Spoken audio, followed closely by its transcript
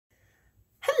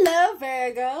Hello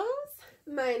Virgos,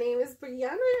 my name is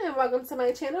Brianna and welcome to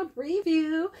my channel Briy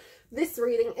View. This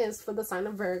reading is for the sign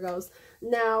of Virgos.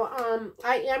 Now,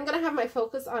 I am going to have my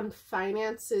focus on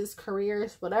finances,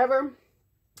 careers, whatever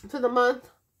for the month,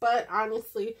 but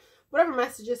honestly, whatever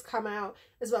messages come out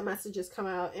is what messages come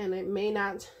out, and it may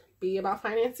not be about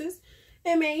finances.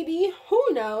 It may be, who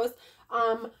knows,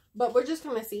 but we're just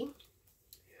going to see,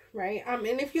 right?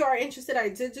 And if you are interested, I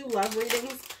did do love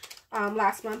readings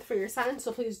last month for your sign,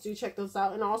 so please do check those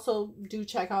out, and also do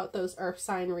check out those earth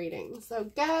sign readings. So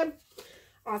good,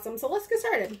 awesome. So let's get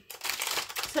started.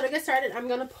 So to get started, I'm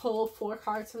going to pull 4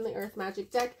 cards from the Earth Magic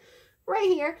deck right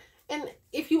here. And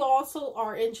if you also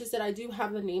are interested, I do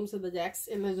have the names of the decks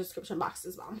in the description box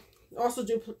as well. Also,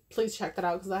 do please check that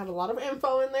out because I have a lot of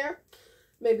info in there.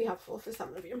 May be helpful for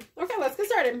some of you. Okay, let's get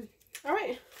started. All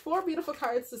right, 4 beautiful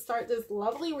cards to start this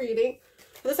lovely reading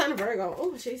for the sign of Virgo.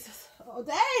 Oh, Jesus. Oh,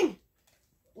 dang.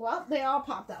 Well, they all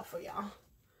popped out for y'all.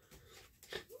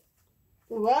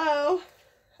 Whoa.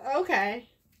 Okay.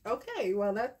 Okay,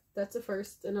 well, that's a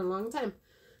first in a long time.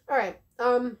 All right,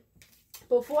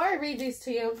 before I read these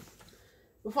to you,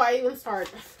 before I even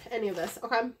start any of this,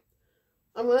 okay,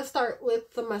 I'm going to start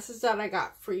with the message that I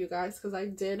got for you guys, because I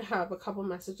did have a couple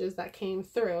messages that came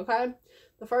through, okay?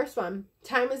 The first one,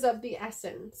 time is of the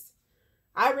essence.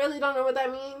 I really don't know what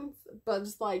that means, but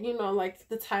just like, you know, like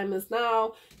the time is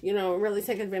now, you know, really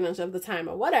take advantage of the time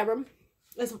or whatever.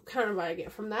 That's kind of what I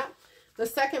get from that. The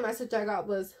second message I got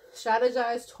was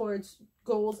strategize towards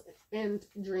goals and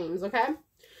dreams, okay?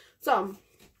 So,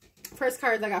 first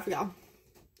card I got for y'all.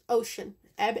 Ocean,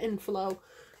 ebb and flow.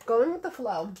 Going with the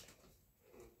flow.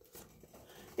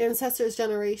 Ancestors,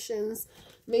 generations.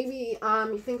 Maybe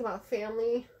you think about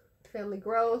family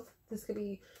growth. This could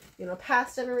be, you know,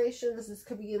 past generations. This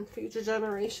could be in future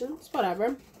generations,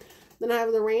 whatever. Then I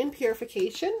have the rain,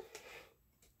 purification.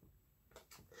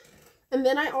 And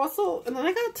then I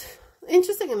got,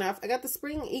 interesting enough, I got the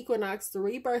spring equinox, the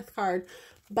rebirth card,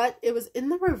 but it was in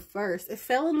the reverse. It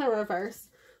fell in the reverse.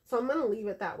 So I'm going to leave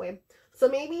it that way. So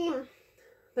maybe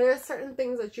there are certain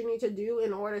things that you need to do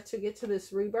in order to get to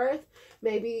this rebirth.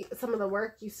 Maybe some of the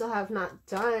work you still have not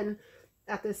done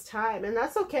at this time, and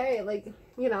that's okay. Like,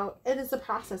 you know, it is a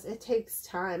process. It takes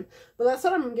time, but that's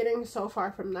what I'm getting so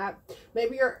far from that.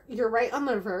 Maybe you're right on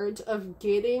the verge of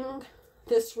getting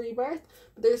this rebirth,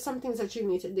 but there's some things that you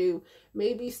need to do.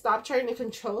 Maybe stop trying to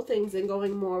control things and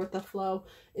going more with the flow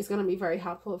is going to be very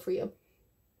helpful for you.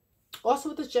 Also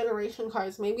with the generation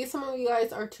cards, maybe some of you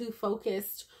guys are too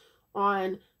focused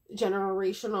on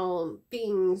generational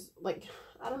things. Like,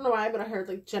 I don't know why, but I heard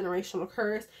like generational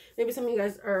curse. Maybe some of you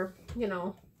guys are, you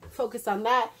know, focused on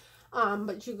that.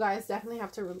 But you guys definitely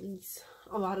have to release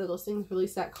a lot of those things.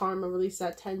 Release that karma, release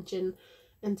that tension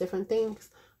and different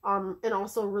things. And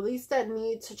also release that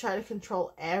need to try to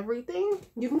control everything.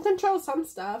 You can control some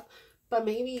stuff, but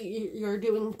maybe you're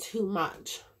doing too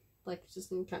much. Like, you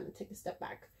just need to kind of take a step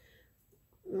back.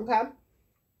 Okay?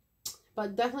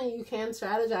 But definitely you can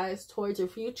strategize towards your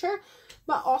future,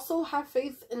 but also have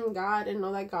faith in God and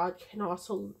know that God can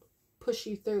also push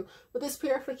you through. With this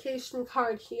purification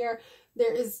card here,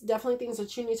 there is definitely things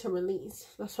that you need to release.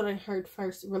 That's what I heard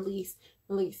first. Release,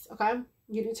 okay?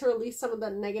 You need to release some of the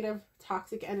negative,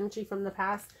 toxic energy from the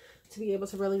past to be able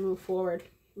to really move forward,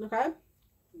 okay?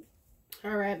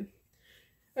 All right.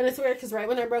 And it's weird because right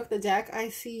when I broke the deck, I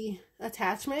see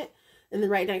attachment. And then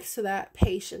right next to that,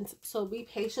 patience. So be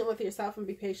patient with yourself and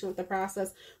be patient with the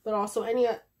process. But also any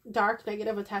dark,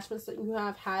 negative attachments that you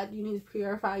have had, you need to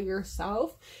purify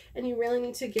yourself. And you really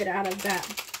need to get out of that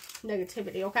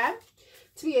negativity, okay?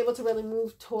 To be able to really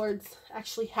move towards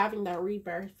actually having that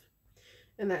rebirth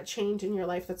and that change in your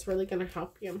life that's really going to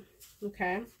help you,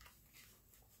 okay?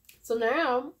 So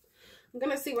now, I'm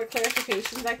going to see what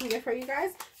clarifications I can get for you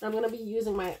guys. And I'm going to be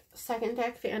using my second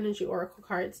deck, the Energy Oracle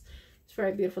cards. It's a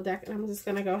very beautiful deck, and I'm just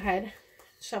going to go ahead and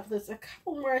shuffle this a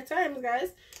couple more times,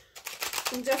 guys.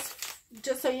 And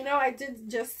just so you know, I did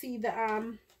just see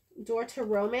the door to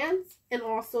romance, and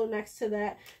also next to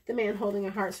that, the man holding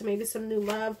a heart. So maybe some new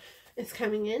love is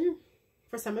coming in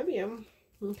for some of you,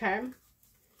 okay?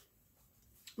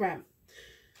 Right.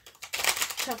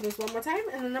 Shuffle this one more time,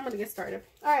 and then I'm going to get started.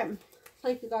 All right.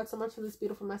 Thank you, God, so much for these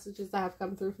beautiful messages that have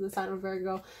come through for the sign of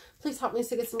Virgo. Please help me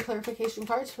to get some clarification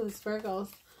cards for this Virgos.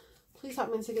 Please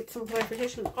help me to get some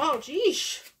clarification. Oh,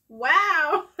 geesh.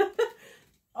 Wow.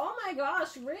 Oh, my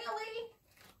gosh. Really?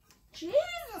 Jesus.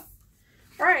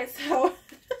 All right, so.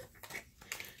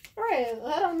 All right.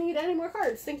 I don't need any more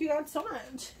cards. Thank you, God, so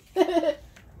much.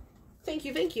 Thank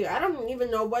you, thank you. I don't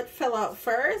even know what fell out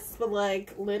first, but,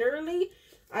 like, literally,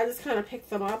 I just kind of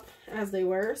picked them up as they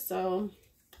were, so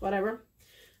whatever.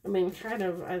 I'm mean, kind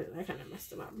of, I kind of messed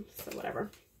them up, so whatever.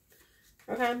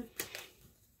 Okay.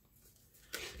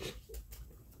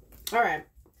 Alright.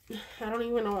 I don't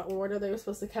even know what order they were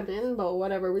supposed to come in, but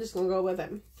whatever. We're just going to go with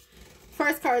it.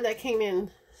 First card that came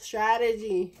in,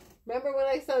 strategy. Remember what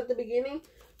I said at the beginning?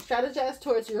 Strategize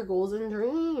towards your goals and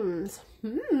dreams.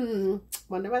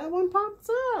 Wonder why that one pops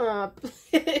up.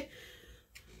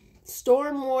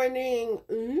 Storm warning.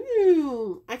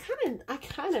 Ooh. I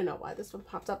kind of know why this one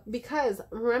popped up. Because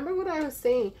remember what I was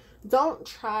saying. Don't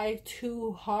try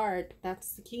too hard.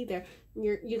 That's the key there.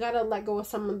 You gotta let go of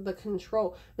some of the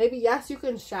control. Maybe, yes, you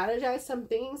can strategize some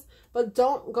things, but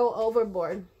don't go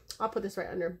overboard. I'll put this right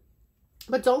under.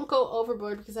 But don't go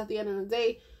overboard, because at the end of the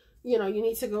day, you know, you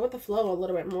need to go with the flow a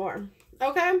little bit more.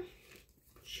 Okay?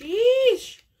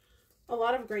 Sheesh. A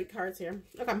lot of great cards here.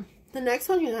 Okay. The next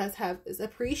one you guys have is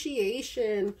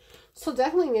appreciation. So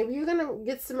definitely, maybe you're going to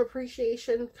get some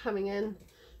appreciation coming in.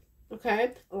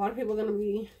 Okay? A lot of people are going to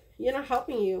be, you know,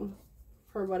 helping you.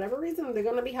 For whatever reason, they're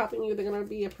going to be helping you. They're going to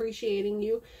be appreciating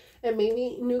you. And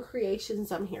maybe new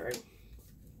creations I'm hearing.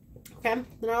 Okay?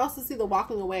 Then I also see the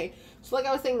walking away. So like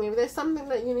I was saying, maybe there's something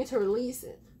that you need to release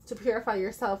to purify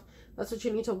yourself. That's what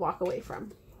you need to walk away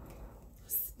from.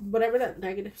 Whatever that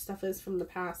negative stuff is from the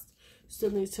past,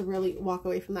 still needs to really walk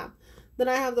away from that. Then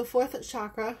I have the 4th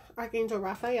chakra, Archangel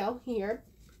Raphael here,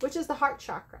 which is the heart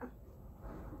chakra.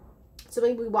 So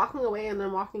maybe walking away and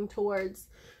then walking towards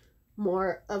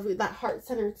more of that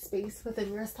heart-centered space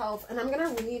within yourself. And I'm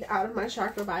going to read out of my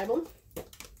chakra Bible a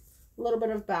little bit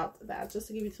about that, just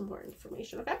to give you some more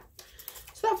information, okay?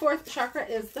 So that 4th chakra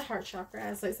is the heart chakra,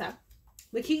 as I said.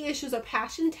 The key issues are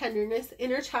passion, tenderness,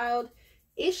 inner child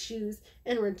issues,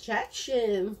 and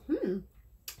rejection.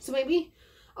 So maybe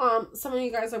some of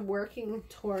you guys are working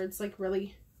towards like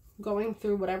really going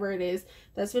through whatever it is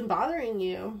that's been bothering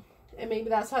you. And maybe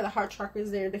that's why the heart chakra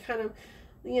is there, to kind of,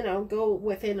 you know, go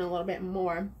within a little bit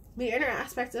more. The inner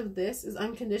aspect of this is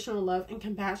unconditional love and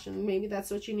compassion. Maybe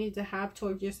that's what you need to have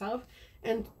towards yourself,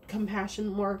 and compassion,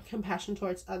 more compassion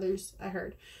towards others, I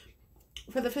heard.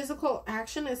 For the physical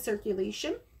action is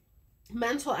circulation.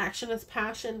 Mental action is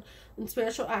passion, and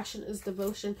spiritual action is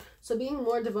devotion. So being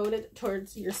more devoted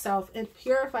towards yourself and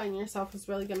purifying yourself is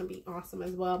really going to be awesome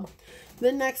as well.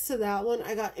 Then next to that one,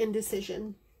 I got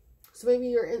indecision. So maybe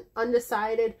you're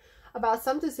undecided about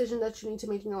some decision that you need to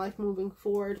make in your life moving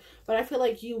forward, but I feel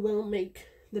like you will make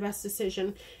the best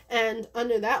decision. And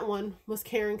under that one was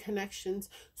caring connections.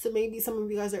 So maybe some of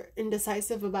you guys are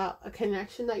indecisive about a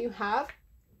connection that you have.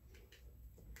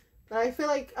 But I feel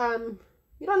like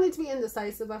you don't need to be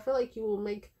indecisive. I feel like you will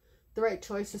make the right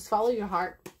choice. Just follow your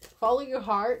heart. Follow your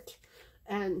heart,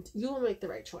 and you will make the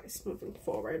right choice moving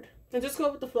forward. And just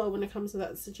go with the flow when it comes to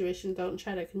that situation. Don't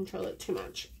try to control it too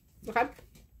much. Okay?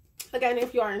 Again,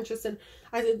 if you are interested,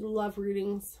 I did love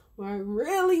readings where I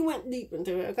really went deep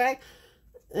into it, okay?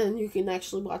 And you can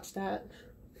actually watch that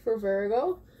for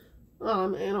Virgo.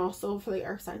 And also for the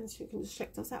earth signs. You can just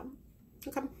check those out.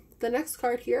 Okay. The next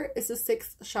card here is the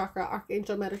 6th chakra,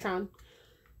 Archangel Metatron.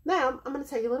 Now, I'm going to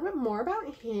tell you a little bit more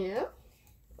about him.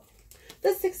 The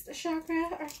 6th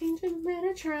chakra, Archangel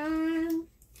Metatron.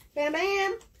 Bam,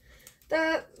 bam.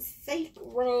 The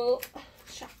sacral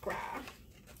chakra.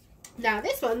 Now,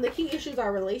 this one, the key issues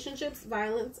are relationships,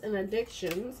 violence, and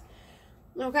addictions.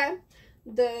 Okay?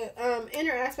 The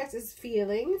inner aspect is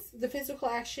feelings. The physical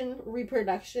action,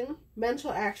 reproduction.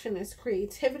 Mental action is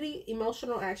creativity.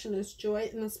 Emotional action is joy.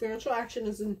 And the spiritual action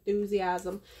is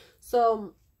enthusiasm.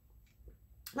 So,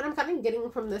 what I'm kind of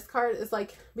getting from this card is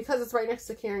like, because it's right next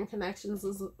to caring connections,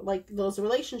 is like those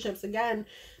relationships. Again,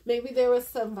 maybe there was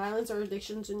some violence or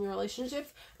addictions in your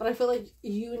relationships, but I feel like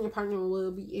you and your partner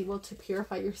will be able to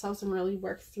purify yourselves and really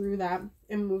work through that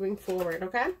and moving forward,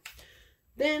 okay?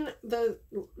 Then the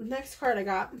next card I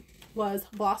got was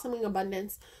Blossoming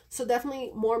Abundance. So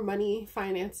definitely more money,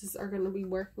 finances are going to be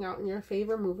working out in your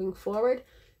favor moving forward,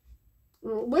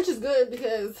 which is good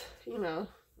because, you know,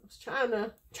 I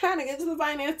was trying to get to the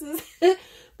finances,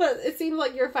 but it seems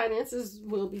like your finances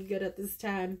will be good at this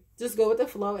time. Just go with the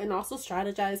flow and also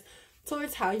strategize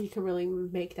towards how you can really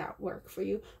make that work for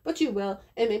you. But you will,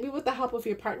 and maybe with the help of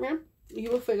your partner,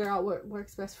 you will figure out what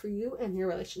works best for you and your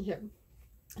relationship.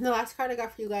 And the last card I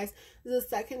got for you guys is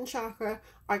the 2nd chakra,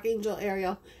 Archangel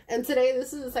Ariel. And today,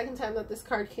 this is the 2nd time that this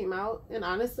card came out. And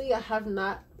honestly, I have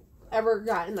not ever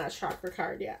gotten that chakra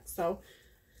card yet. So,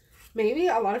 maybe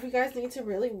a lot of you guys need to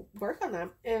really work on that.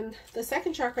 And the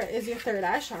 2nd chakra is your 3rd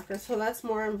eye chakra. So, that's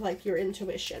more of like your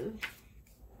intuition.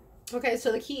 Okay,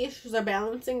 so the key issues are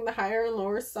balancing the higher and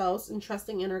lower selves and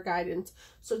trusting inner guidance.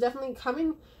 So, definitely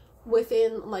coming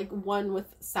within like one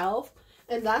with self.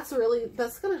 And that's going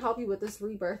to help you with this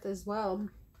rebirth as well.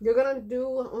 You're going to do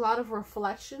a lot of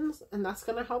reflections, and that's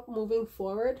going to help moving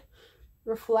forward.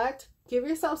 Reflect. Give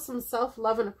yourself some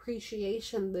self-love and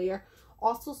appreciation there.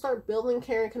 Also start building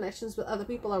caring connections with other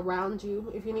people around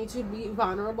you. If you need to be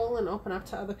vulnerable and open up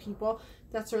to other people,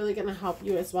 that's really going to help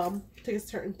you as well to get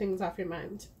certain things off your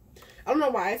mind. I don't know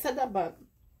why I said that, but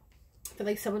I feel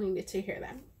like someone needed to hear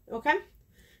that. Okay?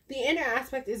 The inner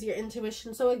aspect is your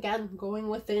intuition. So again, going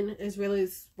within is really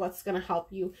what's going to help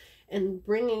you in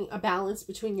bringing a balance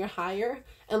between your higher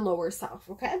and lower self.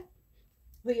 Okay?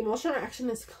 The emotional action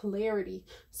is clarity.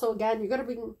 So again, you're going to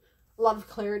bring a lot of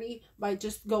clarity by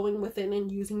just going within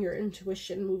and using your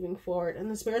intuition moving forward.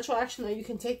 And the spiritual action that you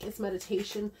can take is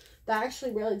meditation. That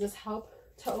actually really just help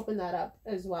to open that up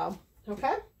as well.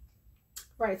 Okay?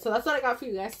 Right, so that's what I got for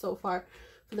you guys so far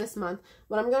for this month.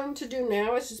 What I'm going to do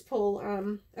now is just pull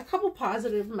a couple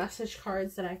positive message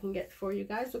cards that I can get for you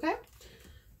guys, okay?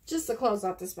 Just to close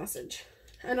out this message.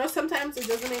 I know sometimes it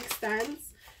doesn't make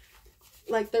sense,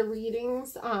 like the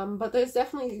readings, but there's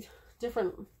definitely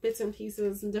different bits and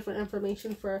pieces and different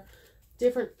information for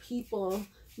different people,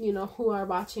 you know, who are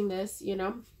watching this, you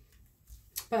know.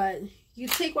 But you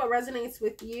take what resonates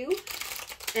with you,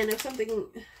 and if something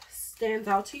stands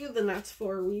out to you, then that's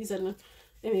for a reason,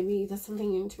 and maybe that's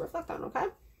something you need to reflect on, okay?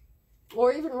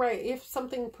 Or even, right, if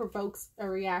something provokes a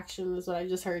reaction, is what I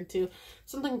just heard too. If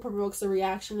something provokes a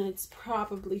reaction, it's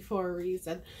probably for a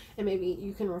reason, and maybe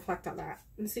you can reflect on that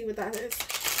and see what that is.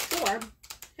 Or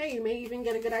hey, you may even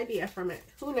get a good idea from it.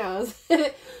 Who knows?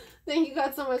 Thank you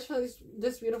guys so much for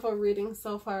this beautiful reading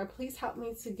so far. Please help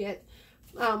me to get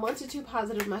 1 to 2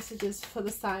 positive messages for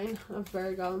the sign of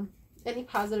Virgo. Any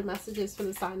positive messages for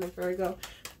the sign of Virgo?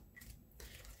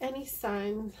 Any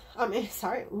sign?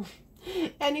 Sorry.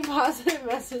 Any positive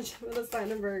message for the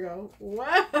sign of Virgo?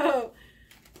 Whoa.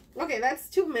 Okay, that's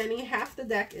too many. Half the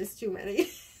deck is too many.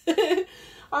 Can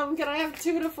I have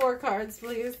 2 to 4 cards,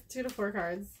 please? 2 to 4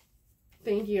 cards.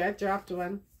 Thank you. I dropped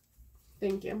one.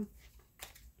 Thank you.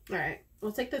 Alright.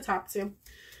 We'll take the top 2.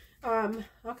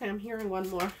 Okay, I'm hearing one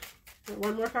more.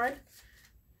 One more card.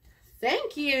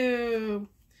 Thank you.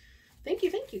 Thank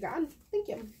you, God. Thank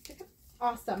you. Okay.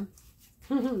 Awesome.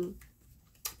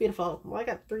 Beautiful. Well, I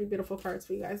got 3 beautiful cards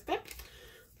for you guys. Okay.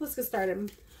 Let's get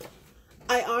started.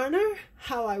 I honor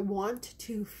how I want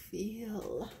to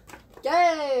feel.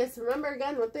 Yes. Remember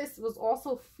again, with this was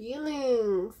also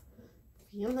feelings.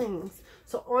 Feelings.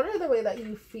 So honor the way that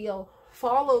you feel.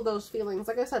 Follow those feelings.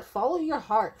 Like I said, follow your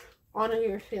heart. Honor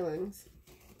your feelings.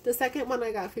 The second one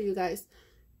I got for you guys.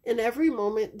 In every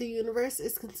moment, the universe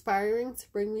is conspiring to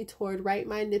bring me toward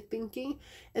right-minded thinking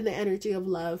and the energy of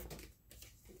love.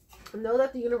 Know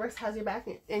that the universe has your back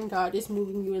and God is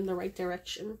moving you in the right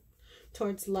direction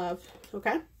towards love.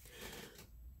 Okay?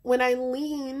 When I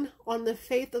lean on the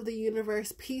faith of the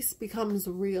universe, peace becomes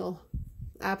real.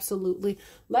 Absolutely.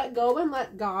 Let go and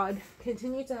let God.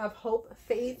 Continue to have hope,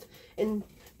 faith, and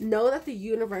know that the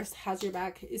universe has your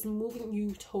back, is moving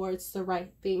you towards the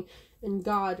right thing, and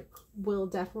God will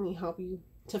definitely help you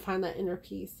to find that inner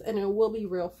peace, and it will be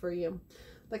real for you.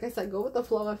 Like I said, go with the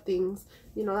flow of things.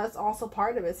 You know, that's also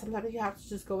part of it. Sometimes you have to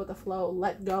just go with the flow,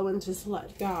 let go, and just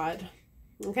let God.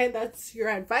 Okay, that's your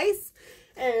advice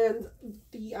and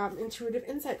the intuitive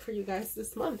insight for you guys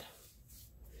this month.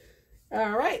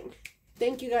 All right.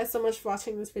 Thank you guys so much for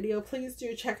watching this video. Please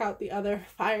do check out the other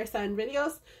fire sign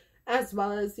videos as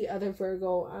well as the other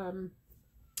Virgo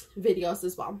videos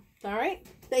as well. All right.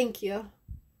 Thank you.